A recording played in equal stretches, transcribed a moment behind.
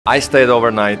I stayed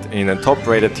overnight in a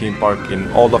top-rated theme park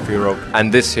in all of Europe,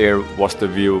 and this here was the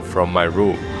view from my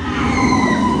room.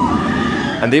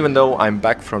 And even though I'm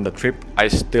back from the trip, I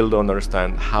still don't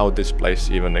understand how this place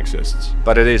even exists.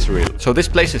 But it is real. So this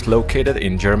place is located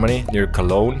in Germany, near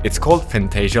Cologne. It's called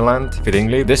Phantasialand.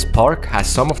 Fittingly, this park has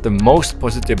some of the most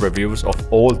positive reviews of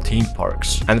all theme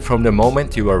parks. And from the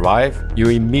moment you arrive, you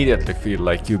immediately feel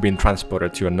like you've been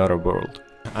transported to another world.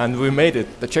 And we made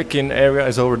it. The check-in area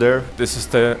is over there. This is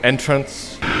the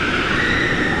entrance.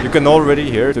 You can already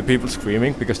hear the people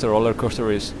screaming because the roller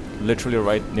coaster is literally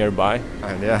right nearby.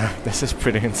 And yeah, this is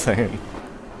pretty insane.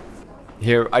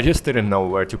 Here, I just didn't know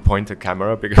where to point the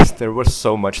camera because there was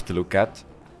so much to look at.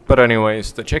 But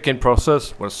anyways, the check-in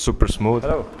process was super smooth.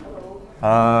 Hello.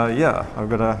 Yeah,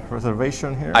 I've got a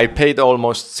reservation here. I paid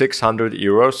almost 600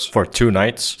 euros for 2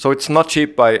 nights. So it's not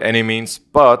cheap by any means,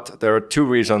 but there are 2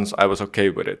 reasons I was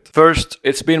okay with it. First,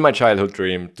 it's been my childhood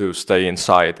dream to stay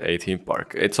inside a theme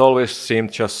park. It's always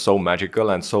seemed just so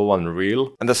magical and so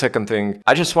unreal. And the second thing,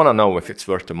 I just want to know if it's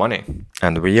worth the money.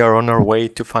 And we are on our way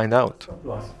to find out.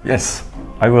 Yes,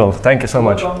 I will. Thank you so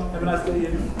much. Have a nice day.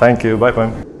 Thank you.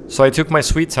 Bye-bye. So I took my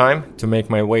sweet time to make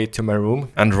my way to my room,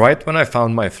 and right when I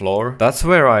found my floor, that's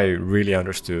where I really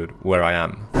understood where I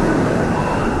am.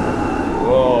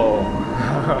 Whoa.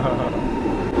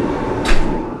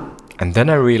 And then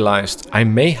I realized I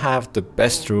may have the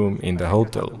best room in the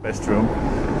hotel. Best room?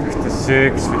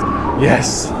 56, 50.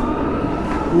 Yes!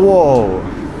 Whoa!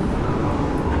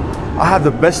 I have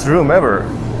the best room ever.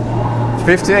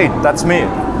 58, that's me.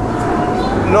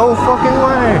 No fucking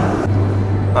way!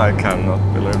 I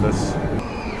cannot believe this.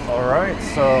 Alright,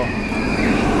 so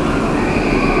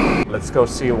let's go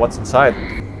see what's inside.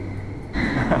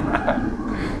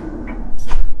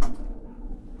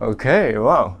 Okay,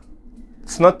 wow.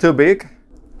 It's not too big.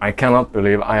 I cannot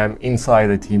believe I am inside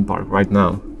a theme park right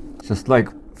now. Just like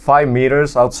 5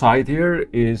 meters outside here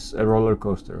is a roller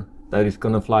coaster that is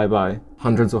gonna fly by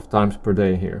hundreds of times per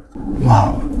day here.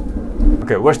 Wow.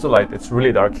 Okay, where's the light? It's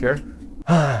really dark here.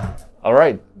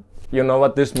 Alright. You know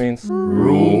what this means?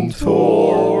 Room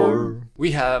tour!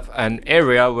 We have an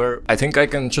area where I think I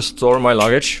can just store my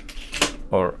luggage.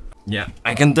 Or, yeah,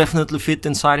 I can definitely fit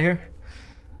inside here.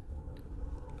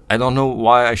 I don't know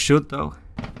why I should though.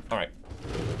 Alright.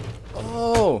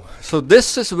 Oh, so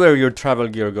this is where your travel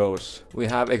gear goes. We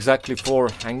have exactly 4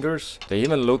 hangers. They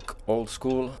even look old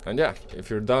school. And yeah, if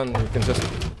you're done, you can just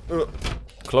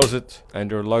close it and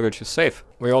your luggage is safe.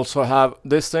 We also have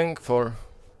this thing for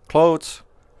clothes.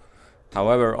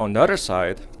 However, on the other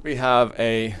side, we have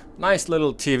a nice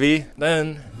little TV,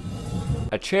 then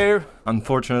a chair.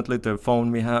 Unfortunately, the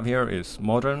phone we have here is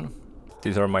modern.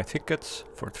 These are my tickets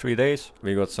for 3 days.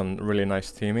 We got some really nice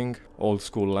theming, old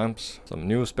school lamps, some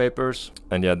newspapers,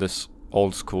 and yeah, this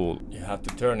old school. You have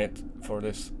to turn it for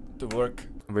this to work.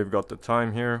 We've got the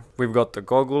time here. We've got the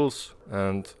goggles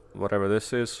and whatever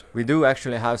this is. We do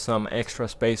actually have some extra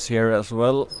space here as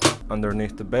well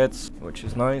underneath the beds, which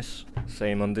is nice.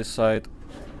 Same on this side.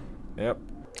 Yep.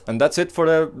 And that's it for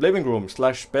the living room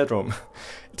slash bedroom.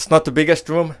 It's not the biggest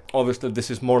room. Obviously this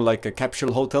is more like a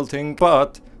capsule hotel thing,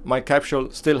 but my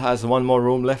capsule still has 1 more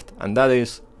room left, and that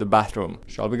is the bathroom.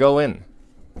 Shall we go in?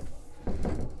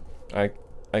 I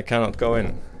cannot go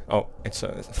in. Oh, it's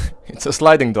a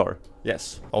sliding door.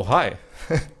 Yes. Oh, hi.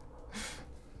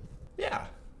 Yeah.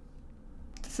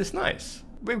 This is nice.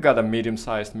 We've got a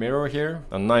medium-sized mirror here,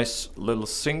 a nice little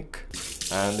sink,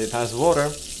 and it has water.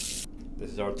 This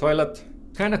is our toilet.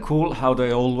 Kind of cool how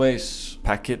they always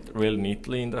pack it real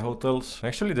neatly in the hotels.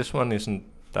 Actually, this one isn't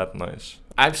that nice.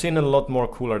 I've seen a lot more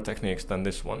cooler techniques than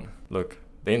this one. Look,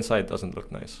 the inside doesn't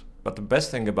look nice. But the best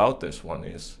thing about this one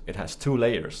is it has 2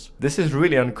 layers. This is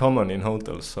really uncommon in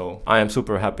hotels, so I am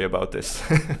super happy about this.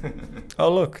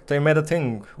 Oh look, they made a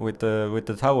thing with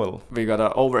the towel. We got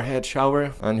an overhead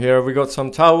shower, and here we got some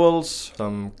towels,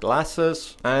 some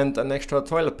glasses, and an extra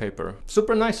toilet paper.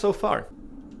 Super nice so far.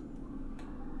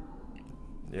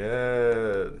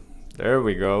 Yeah, there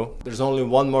we go. There's only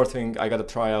one more thing I gotta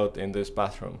try out in this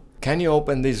bathroom. Can you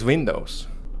open these windows?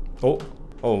 Oh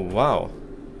wow.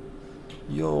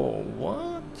 Yo,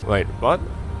 what? Wait, what?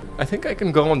 I think I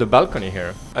can go on the balcony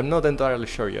here. I'm not entirely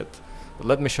sure yet, but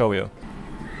let me show you.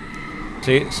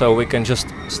 See, so we can just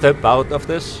step out of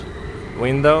this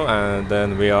window and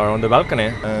then we are on the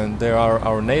balcony. And there are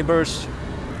our neighbors,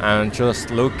 and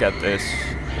just look at this.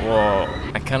 Whoa,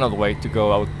 I cannot wait to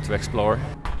go out to explore.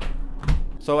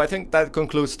 So I think that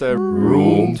concludes the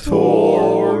room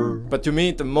tour. But to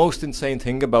me, the most insane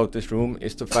thing about this room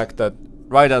is the fact that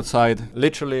right outside,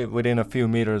 literally within a few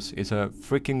meters, is a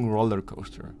freaking roller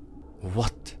coaster.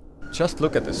 What? Just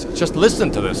look at this. Just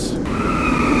listen to this.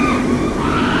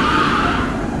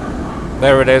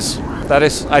 There it is.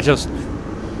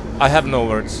 I have no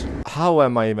words. How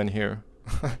am I even here?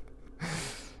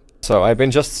 So I've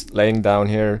been just laying down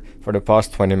here for the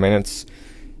past 20 minutes,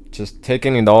 just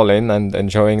taking it all in and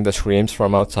enjoying the screams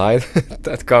from outside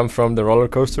that come from the roller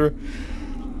coaster.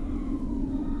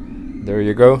 There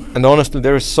you go. And honestly,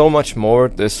 there is so much more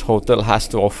this hotel has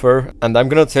to offer, and I'm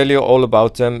gonna tell you all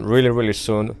about them really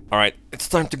soon. Alright, it's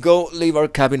time to go leave our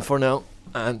cabin for now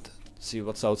and see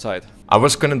what's outside. I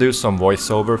was gonna do some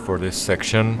voiceover for this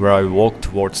section where I walk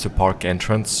towards the park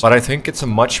entrance, but I think it's a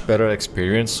much better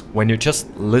experience when you just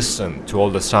listen to all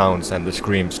the sounds and the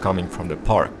screams coming from the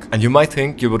park. And you might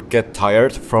think you would get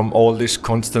tired from all this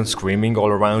constant screaming all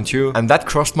around you, and that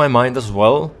crossed my mind as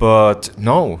well, but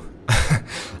no.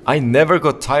 I never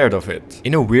got tired of it.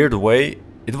 In a weird way,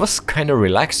 it was kinda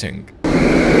relaxing.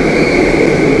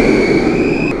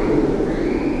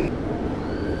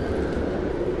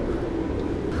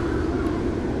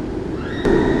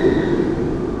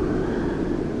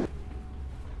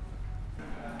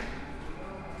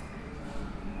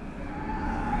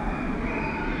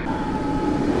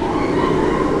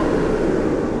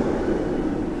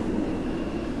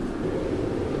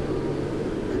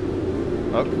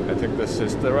 Oh, I think this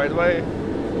is the right way.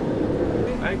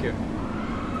 Thank you.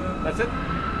 That's it?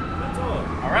 That's all.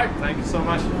 Alright, thank you so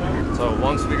much. So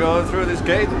once we go through this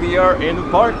gate, we are in the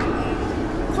park.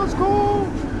 Let's go!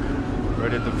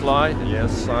 Ready to fly?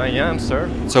 Yes, I am, sir.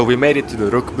 So we made it to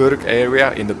the Ruckburg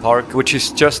area in the park, which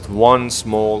is just one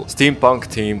small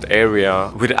steampunk-themed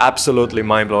area with absolutely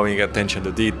mind-blowing attention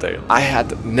to detail. I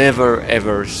had never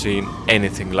ever seen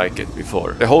anything like it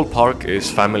before. The whole park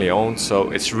is family-owned, so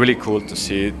it's really cool to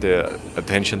see the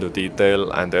attention to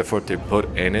detail and the effort they put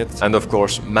in it. And of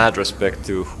course, mad respect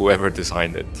to whoever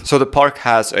designed it. So the park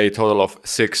has a total of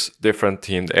 6 different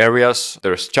themed areas.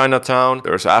 There's Chinatown,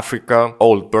 there's Africa,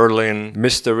 Old Berlin,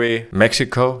 Mystery,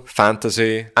 Mexico,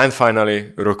 Fantasy, and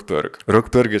finally Ruckburg.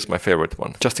 Ruckburg is my favorite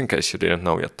one, just in case you didn't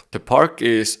know yet. The park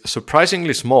is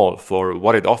surprisingly small for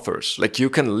what it offers. Like, you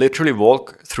can literally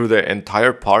walk through the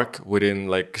entire park within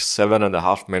like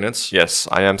 7.5 minutes. Yes,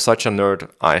 I am such a nerd,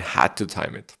 I had to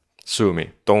time it. Sue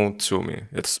me, don't sue me.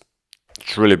 It's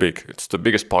really big. It's the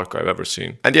biggest park I've ever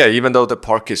seen. And yeah, even though the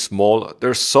park is small,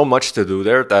 there's so much to do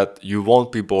there that you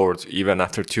won't be bored even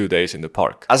after 2 days in the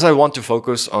park. As I want to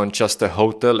focus on just the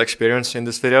hotel experience in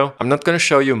this video, I'm not going to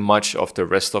show you much of the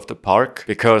rest of the park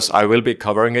because I will be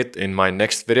covering it in my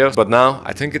next videos. But now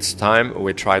I think it's time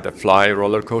we try the Fly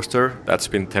roller coaster that's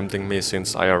been tempting me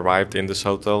since I arrived in this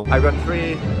hotel. I got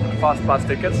 3 fast pass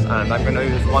tickets and I'm gonna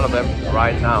use one of them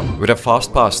right now. With a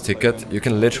fast pass ticket, you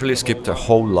can literally skip the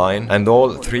whole line, and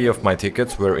all 3 of my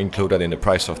tickets were included in the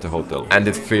price of the hotel. And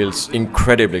it feels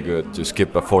incredibly good to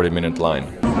skip a 40-minute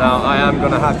line. Now I am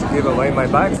gonna have to give away my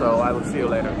bag, so I will see you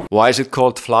later. Why is it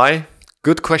called Fly?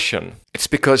 Good question. It's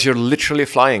because you're literally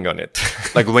flying on it.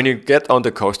 Like, when you get on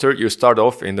the coaster, you start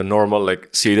off in the normal like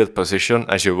seated position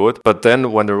as you would, but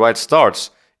then when the ride starts,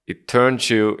 it turns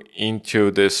you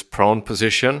into this prone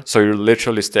position, so you're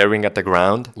literally staring at the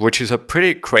ground, which is a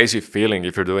pretty crazy feeling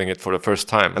if you're doing it for the first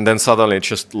time. And then suddenly it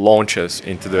just launches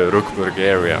into the Ruckburg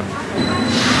area.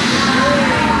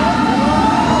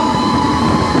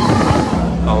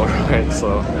 Alright,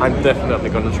 so I'm definitely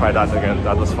gonna try that again.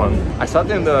 That was fun. I sat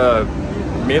in the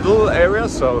middle area,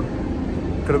 so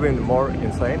it could have been more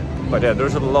insane. But yeah,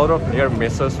 there's a lot of near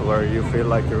misses where you feel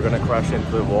like you're gonna crash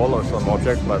into the wall or some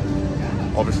object, but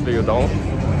obviously you don't.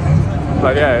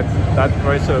 But yeah, that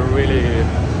creates a really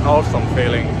awesome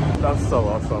feeling. That's so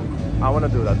awesome. I want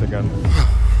to do that again.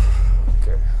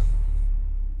 Okay.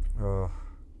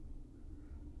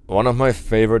 One of my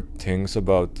favorite things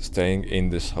about staying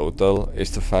in this hotel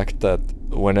is the fact that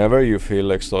whenever you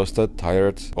feel exhausted,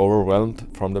 tired, overwhelmed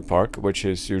from the park, which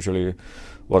is usually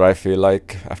what I feel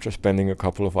like after spending a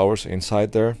couple of hours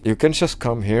inside there, you can just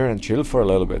come here and chill for a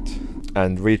little bit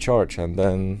and recharge and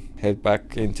then head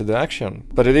back into the action.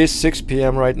 But it is 6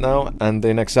 PM right now, and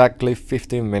in exactly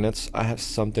 15 minutes I have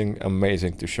something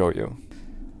amazing to show you.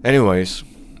 Anyways,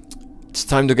 it's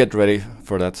time to get ready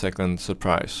for that second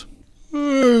surprise.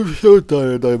 I'm so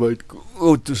tired, I might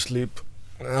go to sleep.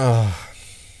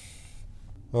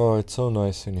 Oh, it's so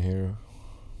nice in here.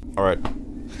 Alright,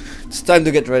 it's time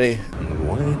to get ready.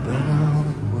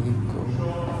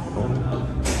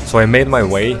 So I made my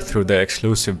way through the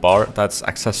exclusive bar that's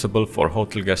accessible for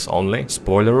hotel guests only.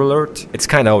 Spoiler alert, it's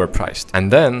kinda overpriced.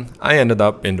 And then I ended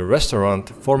up in the restaurant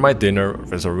for my dinner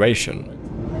reservation.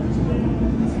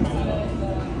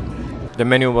 The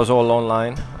menu was all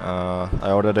online.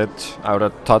 I ordered it out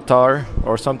of Tatar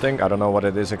or something. I don't know what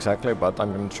it is exactly, but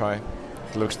I'm gonna try.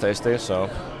 It looks tasty, so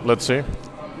let's see.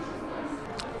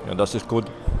 Ja, das ist gut.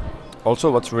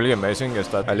 Also, what's really amazing is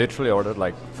that I literally ordered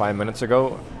like 5 minutes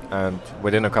ago, and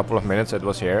within a couple of minutes it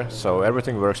was here, so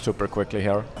everything works super quickly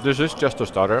here. This is just a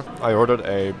starter. I ordered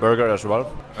a burger as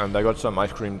well, and I got some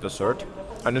ice cream dessert,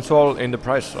 and it's all in the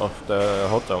price of the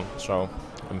hotel, so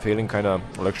I'm feeling kind of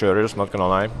luxurious, not gonna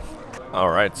lie.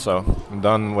 Alright, so I'm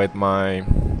done with my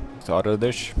starter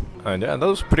dish, and yeah, that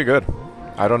was pretty good.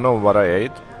 I don't know what I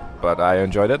ate, but I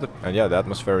enjoyed it, and yeah, the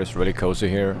atmosphere is really cozy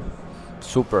here.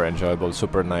 Super enjoyable,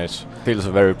 super nice, feels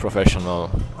very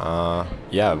professional.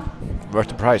 Yeah, worth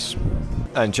the price.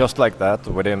 And just like that,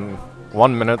 within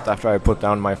 1 minute after I put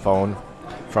down my phone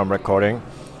from recording,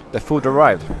 the food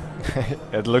arrived.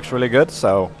 It looks really good,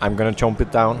 so I'm gonna chomp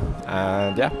it down,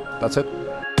 and yeah, that's it.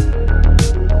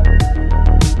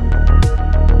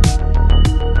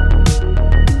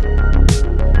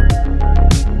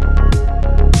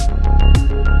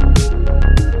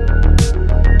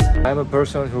 I'm a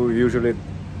person who usually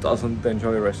doesn't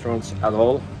enjoy restaurants at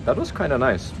all. That was kind of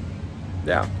nice.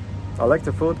 Yeah, I like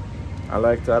the food, I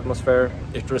like the atmosphere.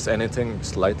 If there's anything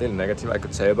slightly negative I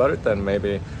could say about it, then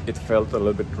maybe it felt a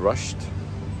little bit rushed.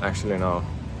 Actually, no,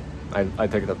 I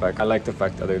take that back. I like the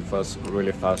fact that it was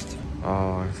really fast.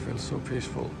 Oh, it feels so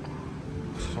peaceful.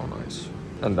 So nice.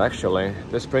 And actually,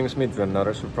 this brings me to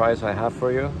another surprise I have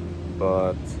for you,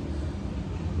 but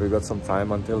we got some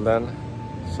time until then.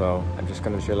 So I'm just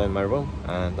gonna chill in my room,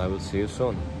 and I will see you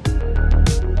soon.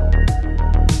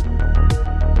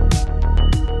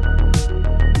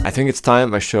 I think it's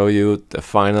time I show you the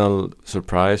final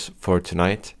surprise for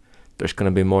tonight. There's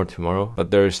gonna be more tomorrow, but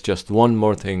there's just one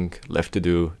more thing left to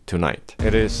do tonight.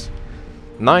 It is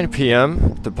 9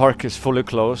 p.m. The park is fully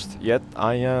closed, yet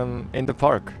I am in the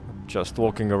park, just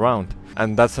walking around.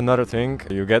 And that's another thing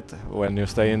you get when you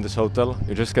stay in this hotel.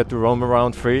 You just get to roam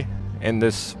around free in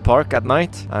this park at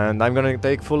night, and I'm gonna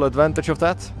take full advantage of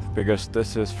that because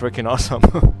this is freaking awesome.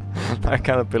 I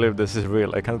cannot believe this is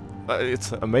real.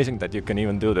 It's amazing that you can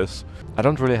even do this. I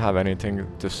don't really have anything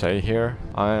to say here.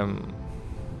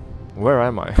 Where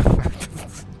am I?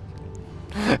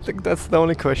 I think that's the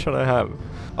only question I have.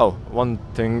 Oh, one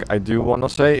thing I do want to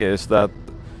say is that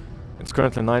it's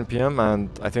currently 9 p.m. and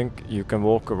I think you can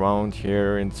walk around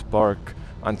here in this park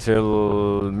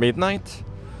until midnight.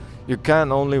 You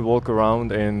can only walk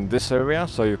around in this area,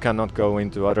 so you cannot go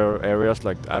into other areas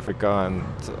like Africa and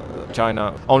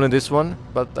China. Only this one,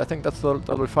 but I think that'll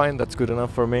be fine. That's good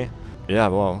enough for me. Yeah,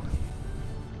 wow.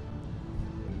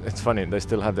 It's funny, they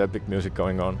still have the epic music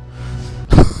going on.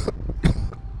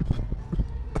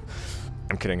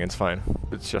 I'm kidding, it's fine.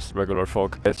 It's just regular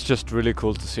folk. It's just really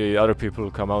cool to see other people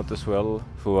come out as well,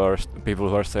 who are people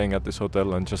who are staying at this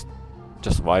hotel and just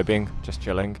vibing, just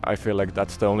chilling. I feel like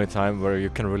that's the only time where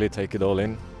you can really take it all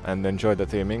in and enjoy the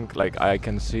theming. Like, I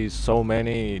can see so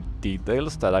many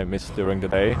details that I missed during the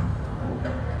day.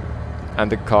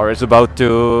 And the car is about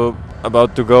to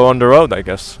go on the road, I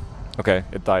guess. Okay,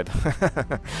 it died.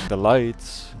 The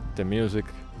lights, the music,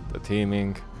 the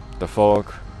theming, the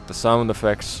fog, the sound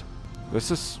effects. This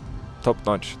is top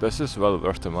notch. This is well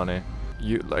worth the money.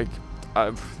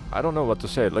 I don't know what to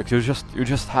say. Like, you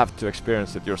just have to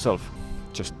experience it yourself.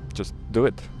 Just do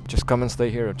it. Just come and stay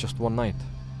here just one night.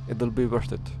 It'll be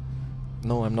worth it.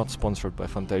 No, I'm not sponsored by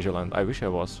Phantasialand. I wish I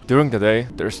was. During the day,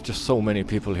 there's just so many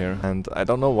people here, and I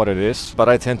don't know what it is, but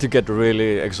I tend to get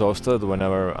really exhausted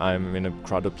whenever I'm in a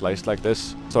crowded place like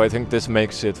this. So I think this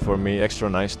makes it for me extra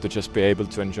nice to just be able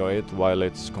to enjoy it while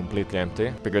it's completely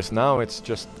empty, because now it's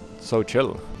just so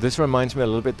chill. This reminds me a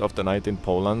little bit of the night in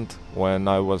Poland when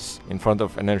I was in front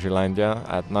of Energylandia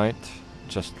at night,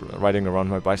 just riding around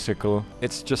my bicycle.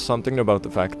 It's just something about the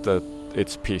fact that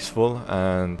it's peaceful,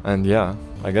 and yeah,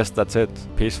 I guess that's it.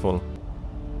 Peaceful.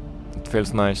 It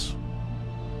feels nice.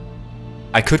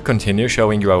 I could continue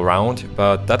showing you around,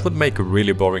 but that would make a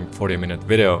really boring 40-minute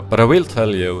video. But I will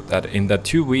tell you that in that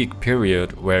 2-week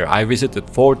period where I visited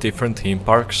 4 different theme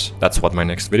parks, that's what my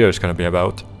next video is gonna be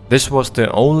about. This was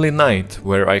the only night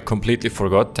where I completely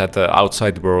forgot that the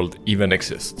outside world even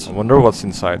exists. I wonder what's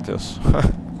inside this.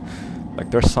 Like,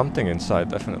 there's something inside,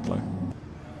 definitely.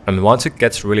 And once it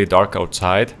gets really dark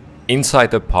outside,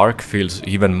 inside the park feels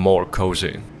even more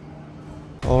cozy.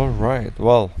 Alright,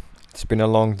 well, it's been a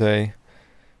long day.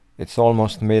 It's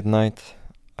almost midnight.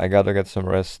 I gotta get some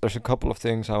rest. There's a couple of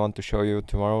things I want to show you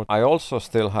tomorrow. I also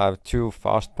still have 2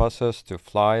 fast passes to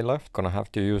fly left. Gonna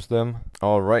have to use them.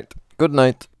 Alright, good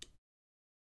night.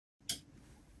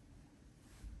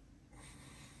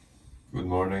 Good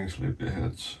morning,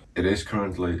 sleepyheads. It is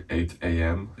currently 8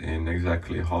 a.m. In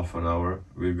exactly half an hour,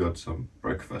 we've got some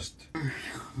breakfast.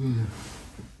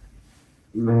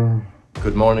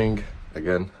 Good morning.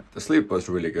 again. The sleep was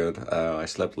really good. I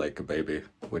slept like a baby,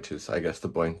 which is, I guess, the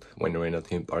point when you're in a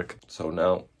theme park. So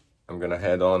now I'm gonna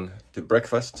head on to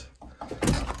breakfast.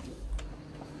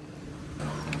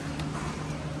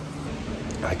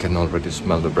 I can already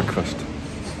smell the breakfast.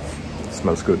 It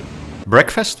smells good.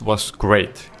 Breakfast was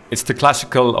great. It's the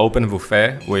classical open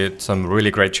buffet with some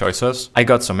really great choices. I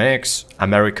got some eggs,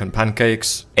 American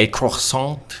pancakes, a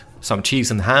croissant, some cheese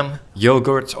and ham,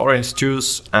 yogurt, orange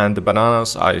juice, and the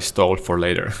bananas I stole for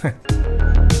later.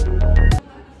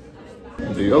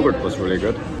 The yogurt was really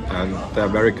good, and the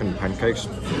American pancakes,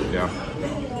 yeah,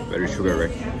 very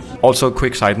sugary. Also,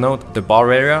 quick side note, the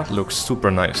bar area looks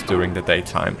super nice during the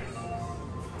daytime.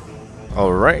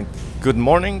 Alright, good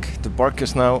morning. The park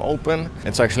is now open.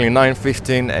 It's actually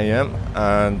 9:15 a.m.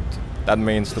 and that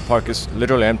means the park is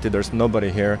literally empty. There's nobody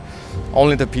here.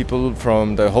 Only the people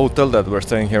from the hotel that were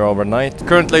staying here overnight.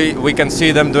 Currently we can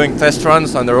see them doing test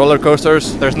runs on the roller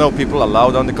coasters. There's no people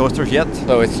allowed on the coasters yet,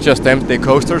 so it's just empty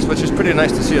coasters, which is pretty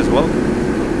nice to see as well.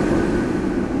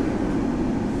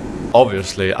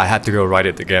 Obviously, I had to go ride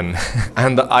it again.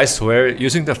 And I swear,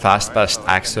 using the fast pass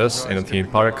access in a theme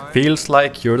park feels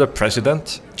like you're the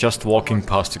president just walking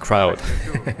past the crowd.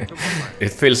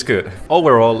 It feels good.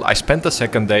 Overall, I spent the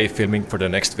second day filming for the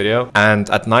next video, and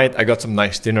at night I got some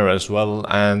nice dinner as well,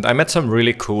 and I met some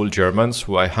really cool Germans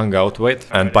who I hung out with.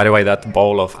 And by the way, that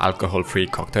bowl of alcohol-free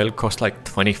cocktail cost like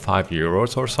 25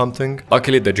 euros or something.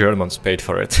 Luckily, the Germans paid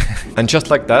for it. And just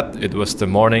like that, it was the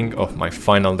morning of my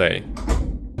final day.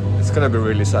 It's gonna be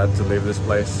really sad to leave this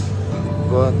place,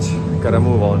 but gotta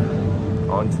move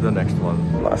on to the next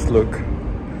one. Last look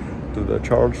to the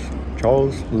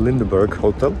Charles Lindbergh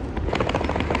Hotel.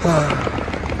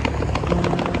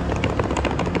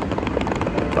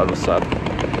 That was sad.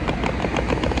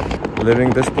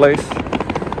 Leaving this place,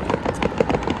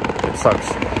 it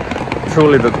sucks.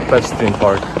 Truly the best theme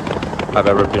park I've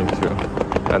ever been to,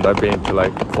 and I've been to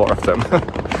like 4 of them.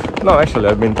 No, actually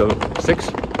I've been to 6.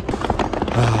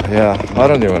 Yeah, I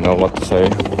don't even know what to say.